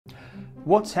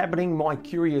What's happening, my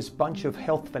curious bunch of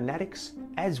health fanatics?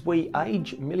 As we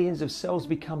age, millions of cells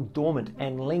become dormant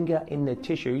and linger in their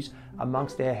tissues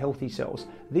amongst our healthy cells.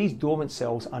 These dormant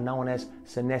cells are known as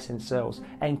senescent cells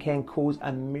and can cause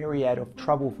a myriad of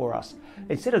trouble for us.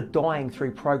 Instead of dying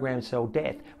through programmed cell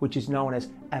death, which is known as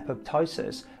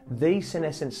apoptosis, these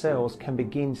senescent cells can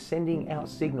begin sending out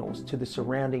signals to the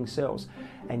surrounding cells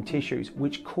and tissues,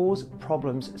 which cause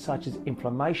problems such as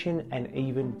inflammation and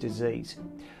even disease.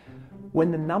 When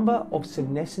the number of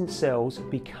senescent cells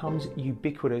becomes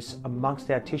ubiquitous amongst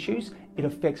our tissues, it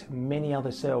affects many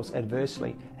other cells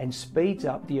adversely and speeds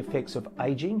up the effects of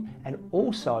aging and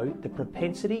also the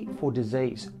propensity for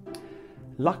disease.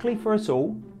 Luckily for us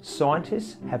all,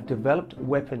 scientists have developed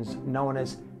weapons known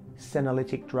as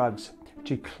senolytic drugs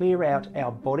to clear out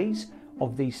our bodies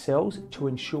of these cells to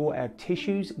ensure our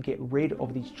tissues get rid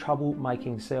of these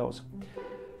trouble-making cells.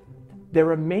 There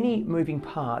are many moving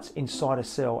parts inside a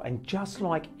cell, and just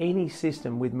like any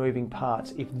system with moving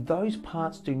parts, if those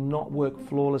parts do not work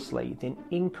flawlessly, then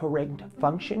incorrect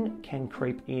function can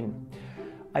creep in.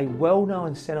 A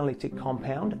well-known senolytic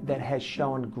compound that has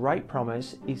shown great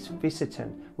promise is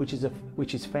Fissitin,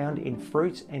 which is found in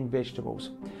fruits and vegetables.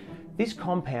 This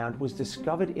compound was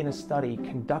discovered in a study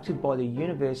conducted by the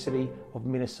University of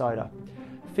Minnesota.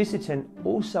 Fissitin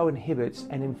also inhibits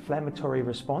an inflammatory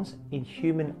response in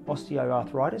human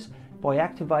osteoarthritis by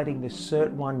activating the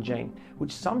SIRT1 gene,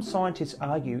 which some scientists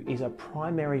argue is a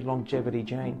primary longevity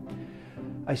gene.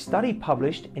 A study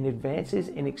published in Advances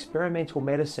in Experimental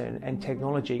Medicine and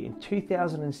Technology in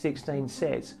 2016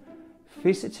 says,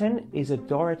 Fissitin is a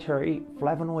dietary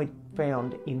flavonoid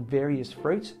found in various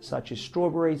fruits such as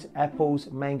strawberries,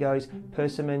 apples, mangoes,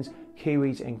 persimmons,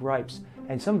 kiwis and grapes,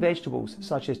 and some vegetables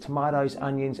such as tomatoes,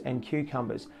 onions and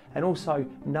cucumbers, and also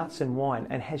nuts and wine,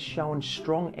 and has shown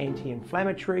strong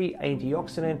anti-inflammatory,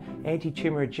 antioxidant,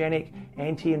 anti-tumorigenic,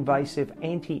 anti-invasive,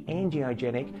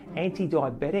 anti-angiogenic,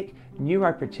 anti-diabetic,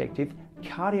 neuroprotective,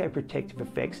 cardioprotective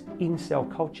effects in cell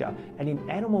culture and in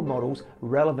animal models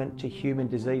relevant to human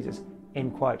diseases.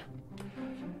 End quote.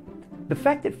 The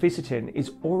fact that Fissitin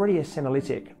is already a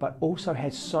senolytic but also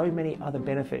has so many other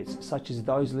benefits such as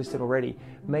those listed already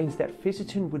means that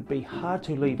Fissitin would be hard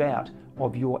to leave out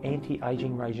of your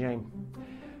anti-aging regime.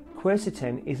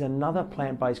 Quercetin is another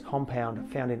plant-based compound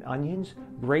found in onions,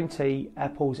 green tea,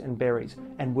 apples and berries,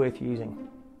 and worth using.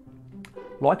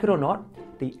 Like it or not,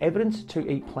 the evidence to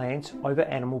eat plants over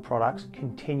animal products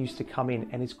continues to come in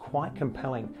and is quite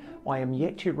compelling. I am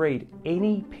yet to read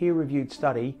any peer-reviewed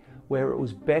study where it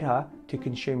was better to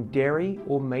consume dairy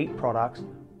or meat products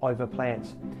over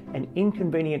plants. An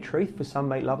inconvenient truth for some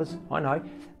meat lovers, I know,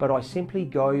 but I simply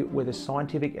go where the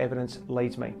scientific evidence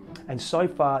leads me. And so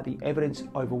far, the evidence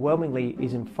overwhelmingly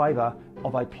is in favour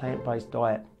of a plant-based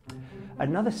diet.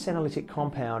 Another senolytic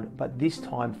compound, but this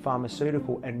time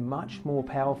pharmaceutical and much more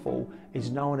powerful,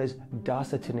 is known as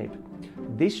Darcitin.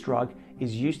 This drug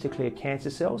is used to clear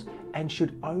cancer cells and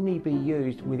should only be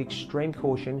used with extreme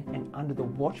caution and under the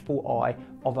watchful eye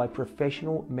of a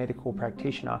professional medical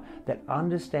practitioner that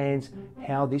understands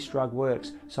how this drug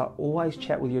works. So always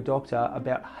chat with your doctor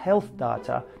about health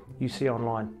data you see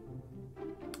online.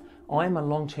 I am a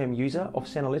long-term user of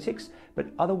senolytics,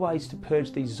 but other ways to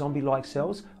purge these zombie-like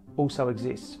cells also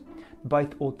exists.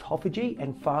 Both autophagy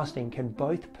and fasting can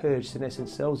both purge senescent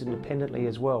cells independently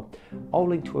as well. I'll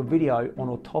link to a video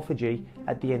on autophagy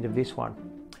at the end of this one.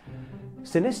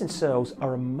 Senescent cells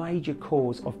are a major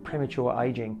cause of premature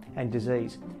aging and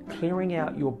disease. Clearing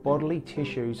out your bodily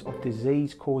tissues of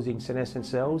disease-causing senescent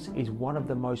cells is one of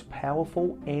the most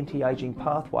powerful anti-aging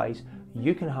pathways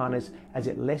you can harness, as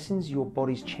it lessens your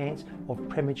body's chance of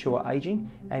premature aging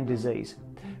and disease.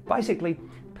 Basically,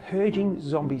 purging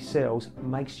zombie cells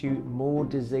makes you more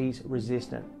disease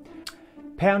resistant.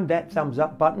 Pound that thumbs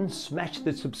up button, smash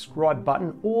the subscribe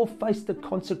button, or face the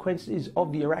consequences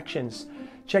of your actions.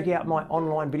 Check out my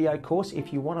online video course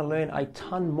if you want to learn a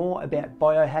ton more about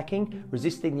biohacking,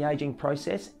 resisting the aging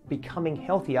process, becoming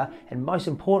healthier, and most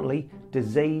importantly,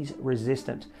 disease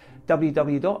resistant.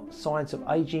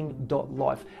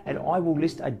 www.scienceofaging.life, and I will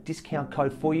list a discount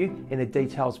code for you in the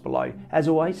details below. As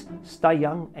always, stay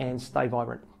young and stay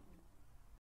vibrant.